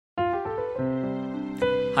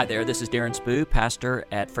Hi there, this is Darren Spoo, pastor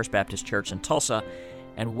at First Baptist Church in Tulsa,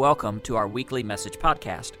 and welcome to our weekly message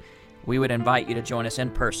podcast. We would invite you to join us in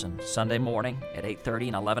person Sunday morning at 8:30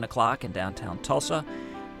 and 11 o'clock in downtown Tulsa,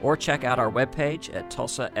 or check out our webpage at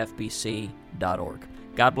tulsafbc.org.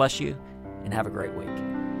 God bless you, and have a great week.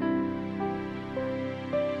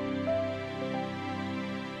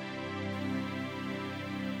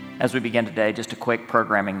 As we begin today, just a quick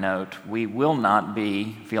programming note. We will not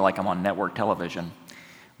feel like I'm on network television.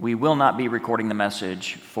 We will not be recording the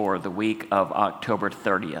message for the week of October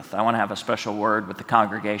 30th. I want to have a special word with the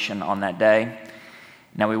congregation on that day.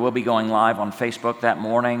 Now, we will be going live on Facebook that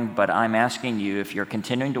morning, but I'm asking you, if you're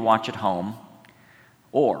continuing to watch at home,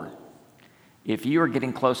 or if you are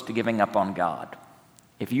getting close to giving up on God,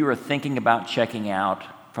 if you are thinking about checking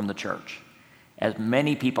out from the church, as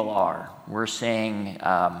many people are, we're seeing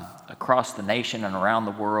across the nation and around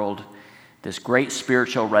the world this great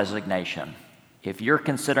spiritual resignation. If you're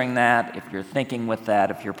considering that, if you're thinking with that,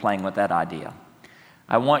 if you're playing with that idea,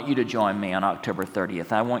 I want you to join me on October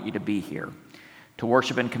 30th. I want you to be here to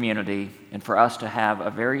worship in community and for us to have a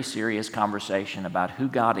very serious conversation about who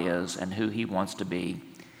God is and who He wants to be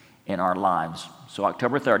in our lives. So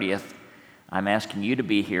October 30th, I'm asking you to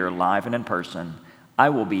be here live and in person. I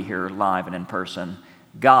will be here live and in person.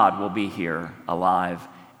 God will be here alive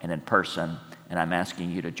and in person, and I'm asking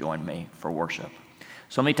you to join me for worship.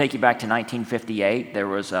 So let me take you back to 1958. There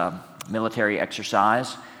was a military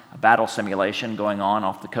exercise, a battle simulation going on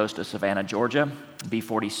off the coast of Savannah, Georgia.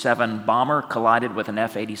 B-47 bomber collided with an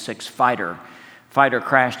F-86 fighter. Fighter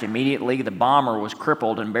crashed immediately. The bomber was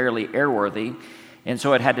crippled and barely airworthy, and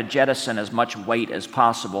so it had to jettison as much weight as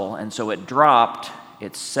possible, and so it dropped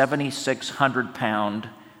its 7,600-pound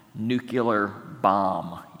nuclear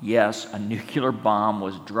bomb. Yes, a nuclear bomb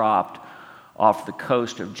was dropped off the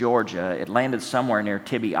coast of Georgia. It landed somewhere near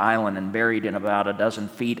Tybee Island and buried in about a dozen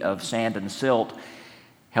feet of sand and silt.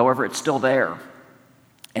 However, it's still there.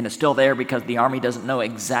 And it's still there because the Army doesn't know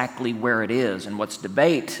exactly where it is. And what's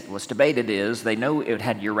debated is they know it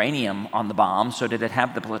had uranium on the bomb, so did it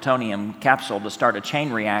have the plutonium capsule to start a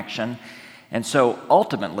chain reaction? And so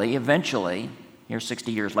ultimately, eventually, here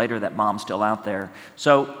 60 years later, that bomb's still out there.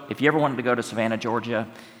 So if you ever wanted to go to Savannah, Georgia,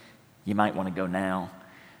 you might want to go now.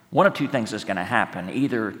 One of two things is going to happen.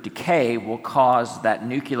 Either decay will cause that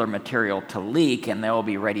nuclear material to leak and there will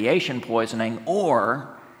be radiation poisoning,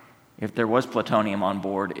 or if there was plutonium on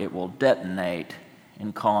board, it will detonate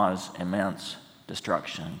and cause immense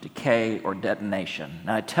destruction, decay or detonation.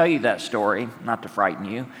 Now, I tell you that story, not to frighten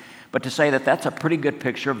you, but to say that that's a pretty good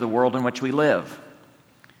picture of the world in which we live.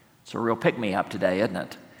 It's a real pick-me-up today, isn't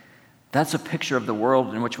it? That's a picture of the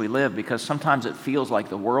world in which we live, because sometimes it feels like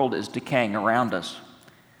the world is decaying around us.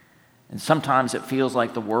 And sometimes it feels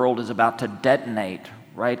like the world is about to detonate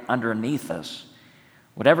right underneath us.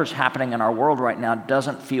 Whatever's happening in our world right now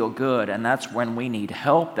doesn't feel good, and that's when we need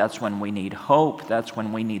help, that's when we need hope, that's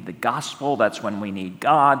when we need the gospel, that's when we need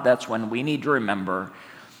God, that's when we need to remember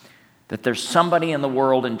that there's somebody in the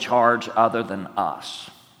world in charge other than us.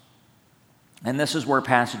 And this is where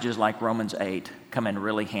passages like Romans 8 come in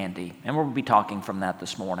really handy, and we'll be talking from that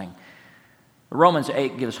this morning. Romans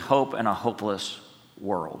 8 gives hope in a hopeless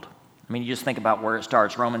world. I mean, you just think about where it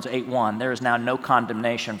starts. Romans 8:1, there is now no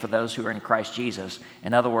condemnation for those who are in Christ Jesus.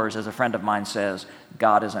 In other words, as a friend of mine says,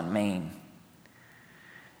 God isn't mean.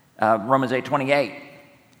 Romans 8:28,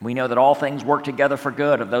 we know that all things work together for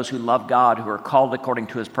good of those who love God, who are called according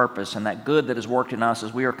to His purpose, and that good that is worked in us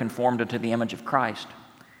as we are conformed into the image of Christ.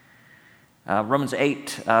 Romans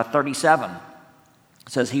 8:37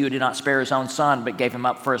 says, he who did not spare His own Son, but gave Him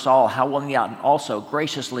up for us all, how will He not also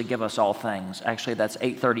graciously give us all things? Actually, that's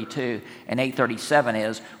 8:32. And 8:37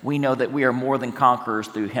 is, we know that we are more than conquerors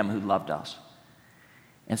through Him who loved us.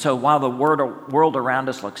 And so while the world around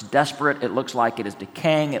us looks desperate, it looks like it is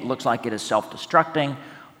decaying, it looks like it is self-destructing,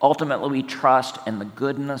 ultimately we trust in the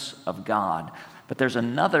goodness of God. But there's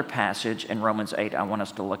another passage in Romans 8 I want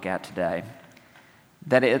us to look at today,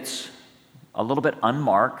 that it's a little bit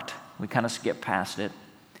unmarked. We kind of skip past it,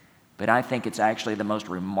 but I think it's actually the most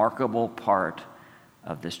remarkable part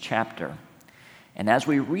of this chapter. And as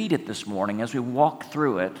we read it this morning, as we walk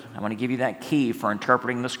through it, I want to give you that key for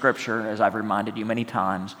interpreting the Scripture, as I've reminded you many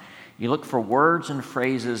times. You look for words and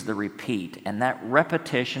phrases that repeat, and that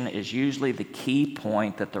repetition is usually the key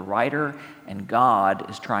point that the writer and God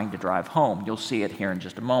is trying to drive home. You'll see it here in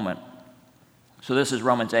just a moment. So this is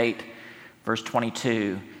Romans 8, verse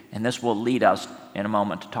 22. And this will lead us in a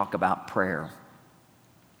moment to talk about prayer.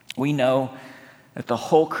 We know that the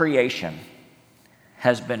whole creation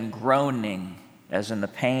has been groaning as in the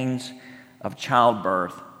pains of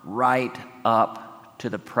childbirth right up to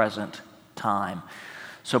the present time.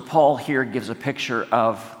 So Paul here gives a picture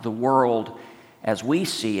of the world as we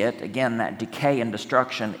see it. Again, that decay and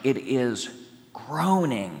destruction, it is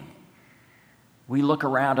groaning. We look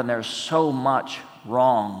around and there's so much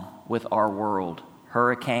wrong with our world.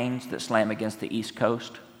 Hurricanes that slam against the East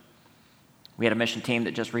Coast. We had a mission team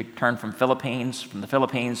that just returned from the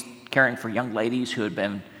Philippines, caring for young ladies who had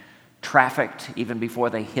been trafficked even before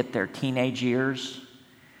they hit their teenage years.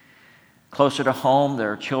 Closer to home,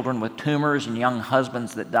 there are children with tumors and young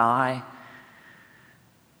husbands that die.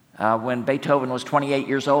 When Beethoven was 28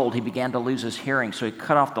 years old, he began to lose his hearing, so he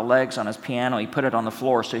cut off the legs on his piano. He put it on the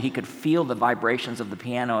floor so he could feel the vibrations of the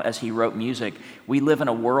piano as he wrote music. We live in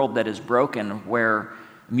a world that is broken, where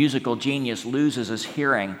musical genius loses his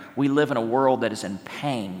hearing. We live in a world that is in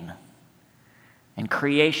pain. And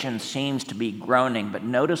creation seems to be groaning, but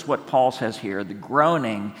notice what Paul says here. The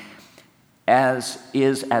groaning is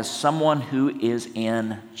as someone who is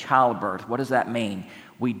in childbirth. What does that mean?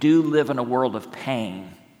 We do live in a world of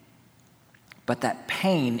pain. But that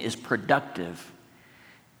pain is productive.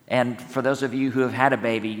 And for those of you who have had a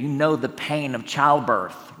baby, you know the pain of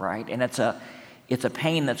childbirth, right? And it's a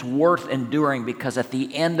pain that's worth enduring, because at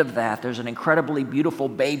the end of that, there's an incredibly beautiful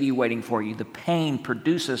baby waiting for you. The pain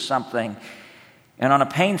produces something. And on a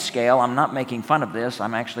pain scale, I'm not making fun of this.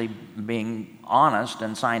 I'm actually being honest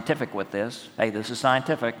and scientific with this. Hey, this is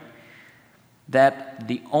scientific. That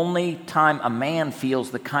the only time a man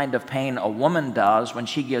feels the kind of pain a woman does when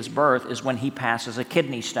she gives birth is when he passes a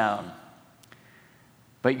kidney stone.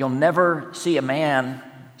 But you'll never see a man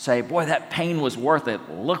say, boy, that pain was worth it.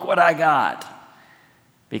 Look what I got.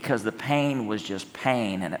 Because the pain was just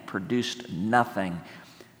pain and it produced nothing.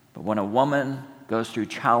 But when a woman goes through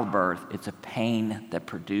childbirth, it's a pain that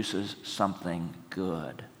produces something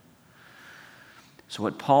good. So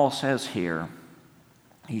what Paul says here,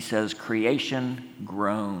 he says, creation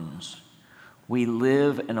groans. We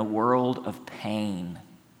live in a world of pain,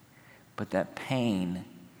 but that pain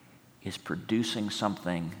is producing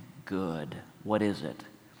something good. What is it?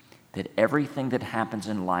 That everything that happens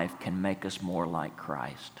in life can make us more like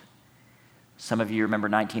Christ. Some of you remember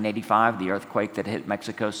 1985, the earthquake that hit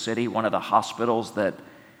Mexico City, one of the hospitals that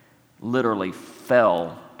literally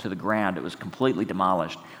fell to the ground. It was completely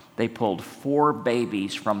demolished. They pulled 4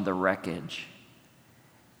 babies from the wreckage.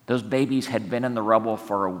 Those babies had been in the rubble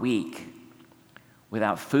for a week,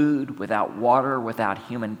 without food, without water, without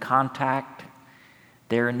human contact.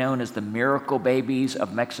 They're known as the miracle babies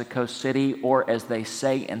of Mexico City, or as they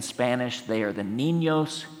say in Spanish, they are the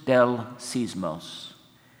niños del sismos,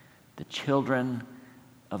 the children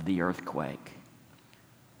of the earthquake.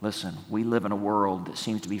 Listen, we live in a world that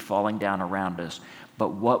seems to be falling down around us, but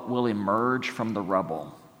what will emerge from the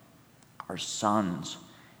rubble are sons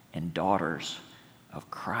and daughters of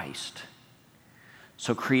Christ.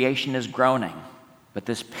 So creation is groaning, but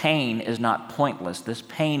this pain is not pointless. This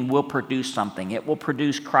pain will produce something. It will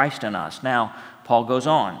produce Christ in us. Now, Paul goes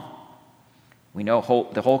on. We know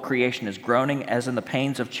the whole creation is groaning, as in the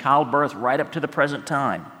pains of childbirth, right up to the present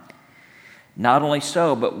time. Not only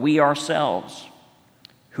so, but we ourselves,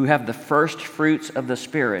 who have the first fruits of the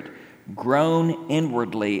Spirit, groan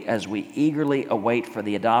inwardly as we eagerly await for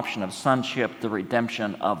the adoption of sonship, the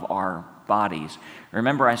redemption of our bodies.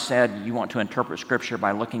 Remember, I said you want to interpret Scripture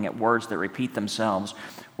by looking at words that repeat themselves.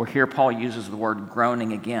 Well, here Paul uses the word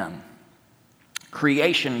groaning again.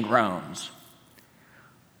 Creation groans.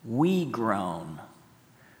 We groan.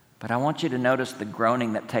 But I want you to notice the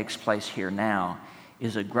groaning that takes place here now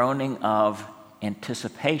is a groaning of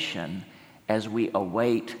anticipation as we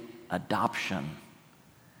await adoption.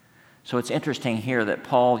 So it's interesting here that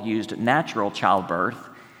Paul used natural childbirth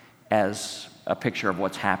as a picture of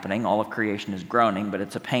what's happening. All of creation is groaning, but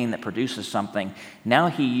it's a pain that produces something. Now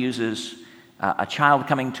he uses a child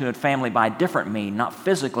coming to a family by a different means, not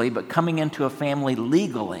physically, but coming into a family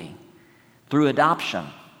legally through adoption.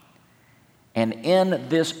 And in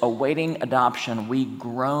this awaiting adoption, we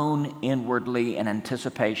groan inwardly in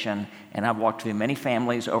anticipation. And I've walked through many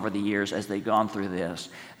families over the years as they've gone through this.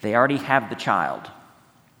 They already have the child.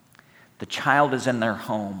 The child is in their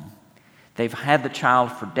home. They've had the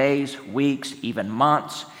child for days, weeks, even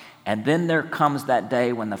months, and then there comes that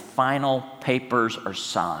day when the final papers are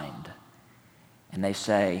signed. And they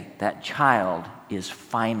say, that child is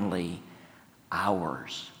finally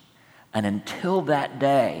ours. And until that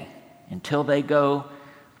day, until they go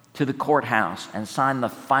to the courthouse and sign the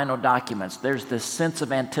final documents, there's this sense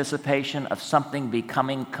of anticipation of something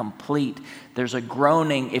becoming complete. There's a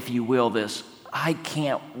groaning, if you will, this, I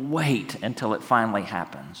can't wait until it finally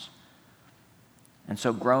happens. And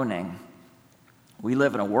so groaning, we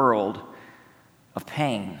live in a world of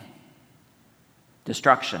pain.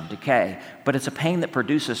 destruction, decay, but it's a pain that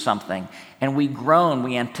produces something. And we groan,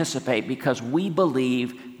 we anticipate, because we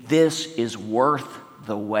believe this is worth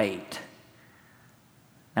the wait.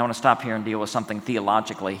 Now, I want to stop here and deal with something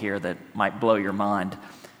theologically here that might blow your mind.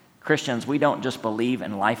 Christians, we don't just believe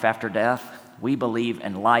in life after death, we believe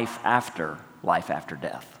in life after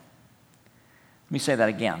death. Let me say that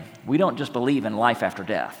again. We don't just believe in life after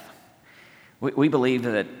death. We believe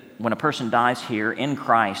that when a person dies here in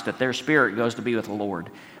Christ, that their spirit goes to be with the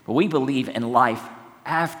Lord. But we believe in life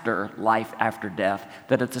after death,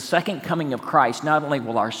 that at the second coming of Christ, not only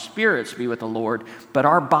will our spirits be with the Lord, but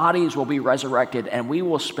our bodies will be resurrected, and we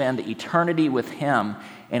will spend eternity with Him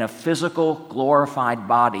in a physical, glorified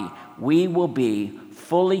body. We will be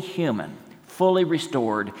fully human, fully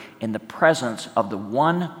restored in the presence of the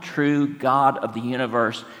one true God of the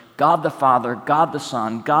universe, God the Father, God the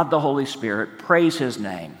Son, God the Holy Spirit. Praise His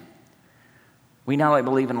name. We not only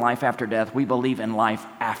believe in life after death, we believe in life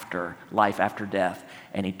after death,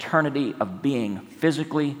 an eternity of being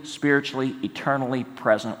physically, spiritually, eternally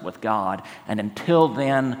present with God. And until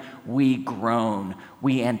then, we groan.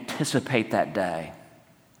 We anticipate that day.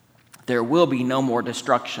 There will be no more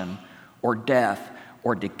destruction or death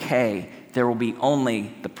or decay. There will be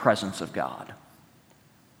only the presence of God.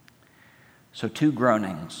 So 2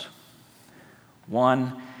 groanings.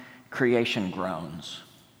 1, creation groans,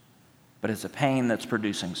 but it's a pain that's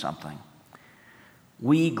producing something.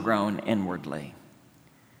 We groan inwardly,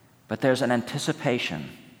 but there's an anticipation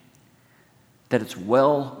that it's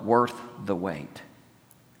well worth the wait.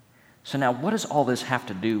 So now, what does all this have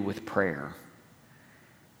to do with prayer?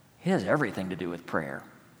 It has everything to do with prayer.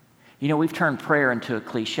 You know, we've turned prayer into a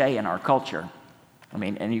cliche in our culture. I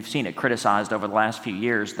mean, and you've seen it criticized over the last few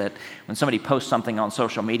years that when somebody posts something on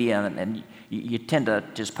social media and you tend to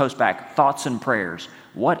just post back thoughts and prayers.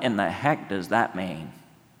 What in the heck does that mean?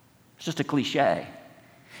 It's just a cliche.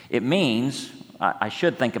 It means I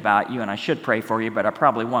should think about you and I should pray for you, but I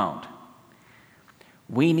probably won't.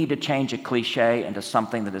 We need to change a cliche into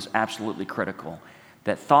something that is absolutely critical,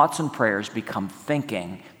 that thoughts and prayers become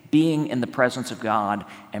thinking, being in the presence of God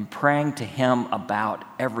and praying to Him about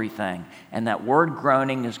everything. And that word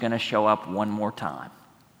groaning is going to show up one more time.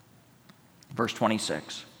 Verse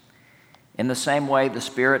 26. In the same way, the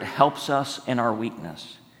Spirit helps us in our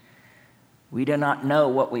weakness. We do not know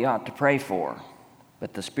what we ought to pray for,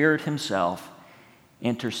 but the Spirit Himself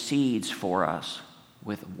intercedes for us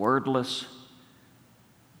with wordless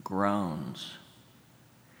groans.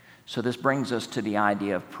 So this brings us to the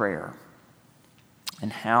idea of prayer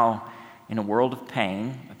and how in a world of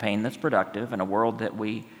pain, a pain that's productive, in a world that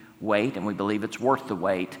we wait and we believe it's worth the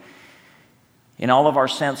wait, in all of our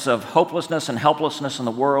sense of hopelessness and helplessness in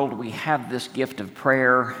the world, we have this gift of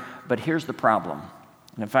prayer. But here's the problem.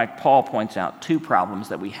 And in fact, Paul points out 2 problems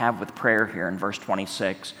that we have with prayer here in verse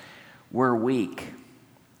 26. We're weak.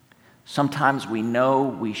 Sometimes we know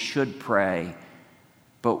we should pray,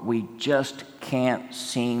 but we just can't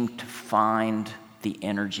seem to find the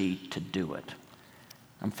energy to do it.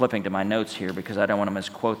 I'm flipping to my notes here because I don't want to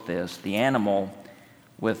misquote this. The animal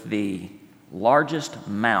with the largest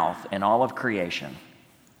mouth in all of creation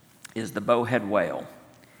is the bowhead whale.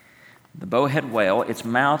 The bowhead whale, its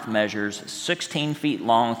mouth measures 16 feet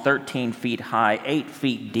long, 13 feet high, 8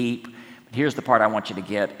 feet deep. But here's the part I want you to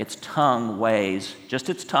get. Its tongue weighs, just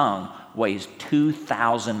its tongue, weighs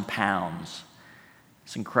 2,000 pounds.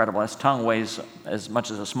 It's incredible. Its tongue weighs as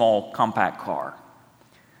much as a small compact car.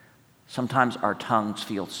 Sometimes our tongues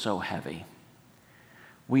feel so heavy.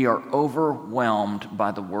 We are overwhelmed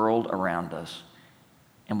by the world around us,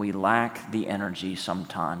 and we lack the energy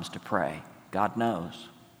sometimes to pray. God knows.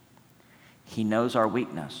 He knows our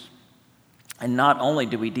weakness. And not only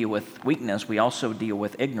do we deal with weakness, we also deal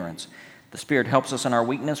with ignorance. The Spirit helps us in our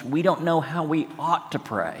weakness. We don't know how we ought to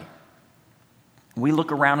pray. We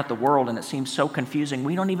look around at the world and it seems so confusing.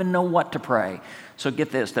 We don't even know what to pray. So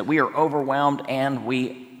get this, that we are overwhelmed and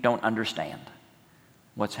we don't understand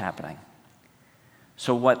what's happening.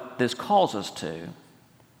 So what this calls us to,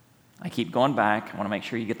 I keep going back. I want to make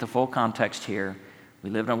sure you get the full context here. We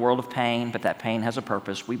live in a world of pain, but that pain has a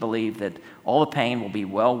purpose. We believe that all the pain will be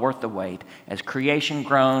well worth the wait. As creation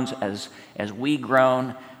groans, as we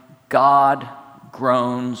groan, God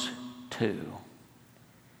groans too.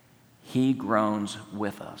 He groans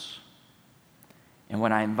with us. And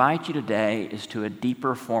what I invite you today is to a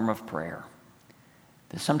deeper form of prayer.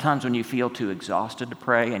 That sometimes when you feel too exhausted to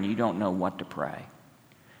pray and you don't know what to pray,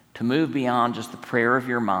 to move beyond just the prayer of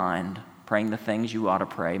your mind, praying the things you ought to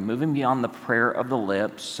pray, moving beyond the prayer of the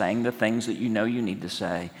lips, saying the things that you know you need to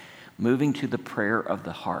say, moving to the prayer of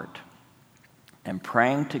the heart, and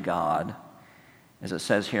praying to God, as it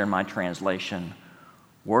says here in my translation,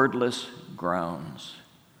 wordless groans,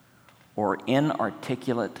 or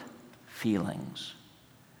inarticulate feelings.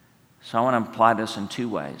 So I want to apply this in two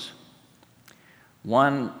ways.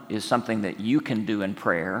 One is something that you can do in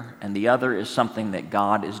prayer, and the other is something that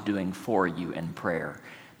God is doing for you in prayer.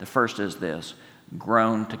 The first is this: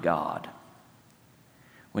 groan to God.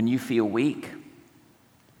 When you feel weak,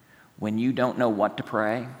 when you don't know what to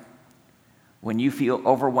pray, when you feel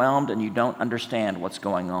overwhelmed and you don't understand what's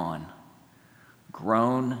going on,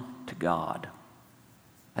 groan to God.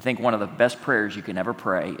 I think one of the best prayers you can ever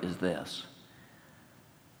pray is this: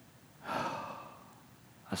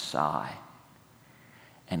 a sigh.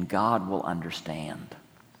 And God will understand.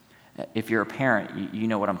 If you're a parent, you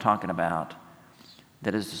know what I'm talking about.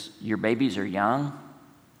 That is, your babies are young,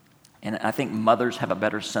 and I think mothers have a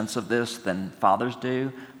better sense of this than fathers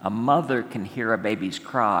do. A mother can hear a baby's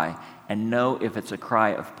cry and know if it's a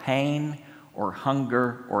cry of pain or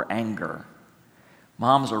hunger or anger.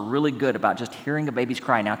 Moms are really good about just hearing a baby's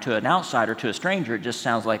cry. Now, to an outsider, to a stranger, it just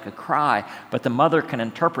sounds like a cry, but the mother can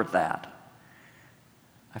interpret that.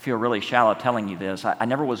 I feel really shallow telling you this. I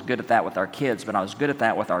never was good at that with our kids, but I was good at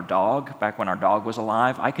that with our dog back when our dog was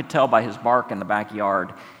alive. I could tell by his bark in the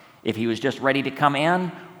backyard if he was just ready to come in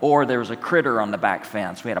or there was a critter on the back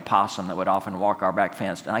fence. We had a possum that would often walk our back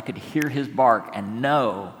fence, and I could hear his bark and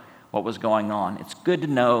know what was going on. It's good to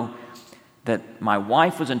know that my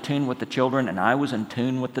wife was in tune with the children and I was in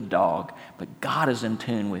tune with the dog, but God is in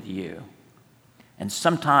tune with you. And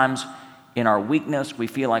sometimes in our weakness, we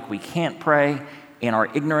feel like we can't pray. In our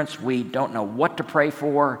ignorance, we don't know what to pray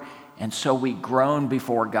for, and so we groan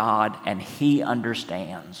before God, and He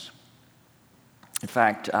understands. In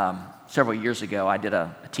fact, several years ago, I did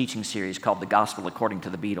a teaching series called The Gospel According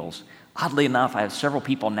to the Beatles. Oddly enough, I have several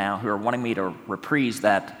people now who are wanting me to reprise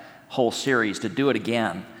that whole series, to do it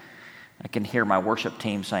again. I can hear my worship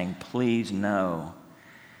team saying, please no.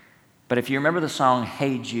 But if you remember the song,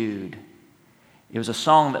 Hey Jude, it was a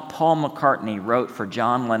song that Paul McCartney wrote for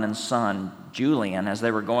John Lennon's son, Julian, as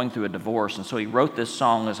they were going through a divorce. And so he wrote this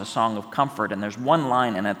song as a song of comfort. And there's one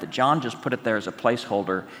line in it that John just put it there as a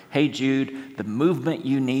placeholder. Hey, Jude, the movement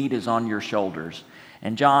you need is on your shoulders.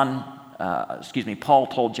 And Paul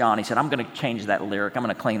told John, he said, I'm going to change that lyric. I'm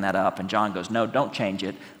going to clean that up. And John goes, no, don't change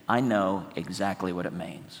it. I know exactly what it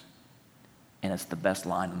means. And it's the best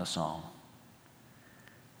line in the song.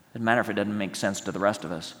 It doesn't matter if it doesn't make sense to the rest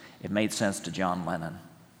of us. It made sense to John Lennon.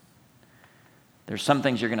 There's some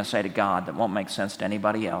things you're going to say to God that won't make sense to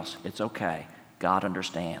anybody else. It's okay. God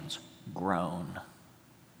understands. Groan.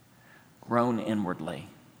 Groan inwardly.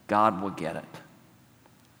 God will get it.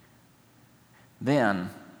 Then,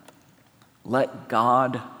 let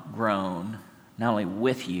God groan, not only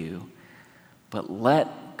with you, but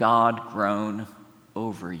let God groan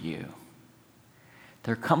over you.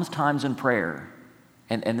 There comes times in prayer,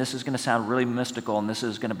 and this is going to sound really mystical, and this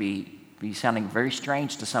is going to be sounding very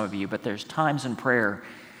strange to some of you, but there's times in prayer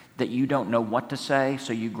that you don't know what to say,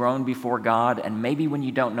 so you groan before God, and maybe when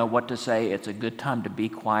you don't know what to say, it's a good time to be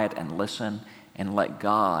quiet and listen and let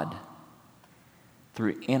God,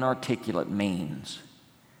 through inarticulate means,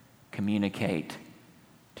 communicate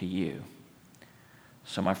to you.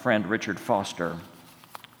 So my friend Richard Foster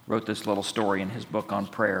wrote this little story in his book on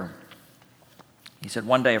prayer. He said,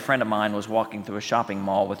 one day a friend of mine was walking through a shopping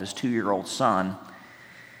mall with his 2-year-old son.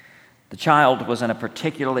 The child was in a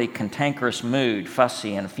particularly cantankerous mood,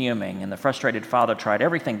 fussy and fuming, and the frustrated father tried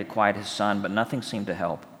everything to quiet his son, but nothing seemed to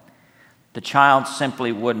help. The child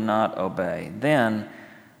simply would not obey. Then,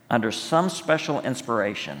 under some special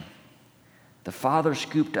inspiration, the father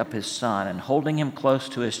scooped up his son and, holding him close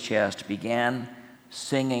to his chest, began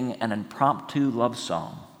singing an impromptu love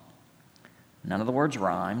song. None of the words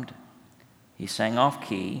rhymed. He sang off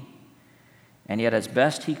key. And yet, as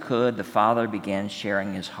best he could, the father began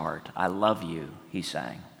sharing his heart. I love you, he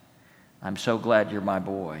sang. I'm so glad you're my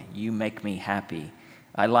boy. You make me happy.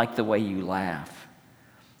 I like the way you laugh.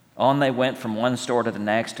 On they went from one store to the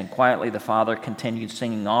next, and quietly the father continued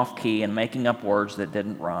singing off key and making up words that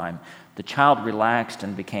didn't rhyme. The child relaxed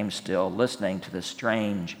and became still, listening to this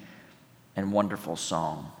strange and wonderful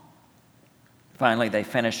song. Finally, they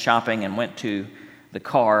finished shopping and went to the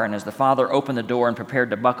car, and as the father opened the door and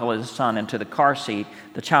prepared to buckle his son into the car seat,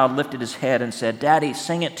 the child lifted his head and said, Daddy,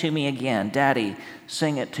 sing it to me again. Daddy,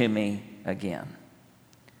 sing it to me again.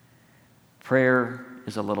 Prayer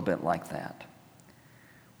is a little bit like that.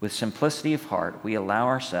 With simplicity of heart, we allow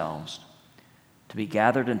ourselves to be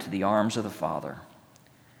gathered into the arms of the Father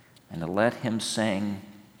and to let Him sing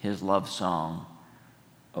His love song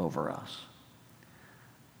over us.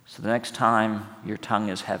 So the next time your tongue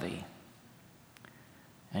is heavy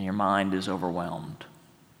and your mind is overwhelmed,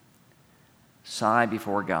 sigh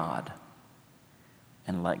before God,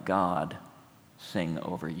 and let God sing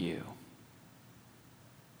over you.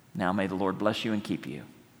 Now may the Lord bless you and keep you.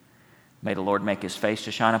 May the Lord make his face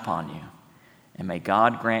to shine upon you, and may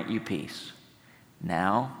God grant you peace,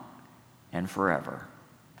 now and forever.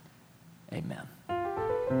 Amen.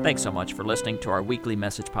 Thanks so much for listening to our weekly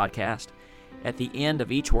message podcast. At the end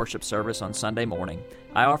of each worship service on Sunday morning,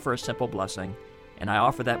 I offer a simple blessing, and I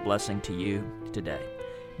offer that blessing to you today.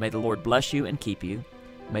 May the Lord bless you and keep you.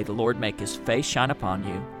 May the Lord make his face shine upon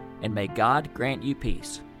you, and may God grant you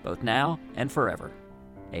peace, both now and forever.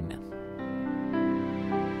 Amen.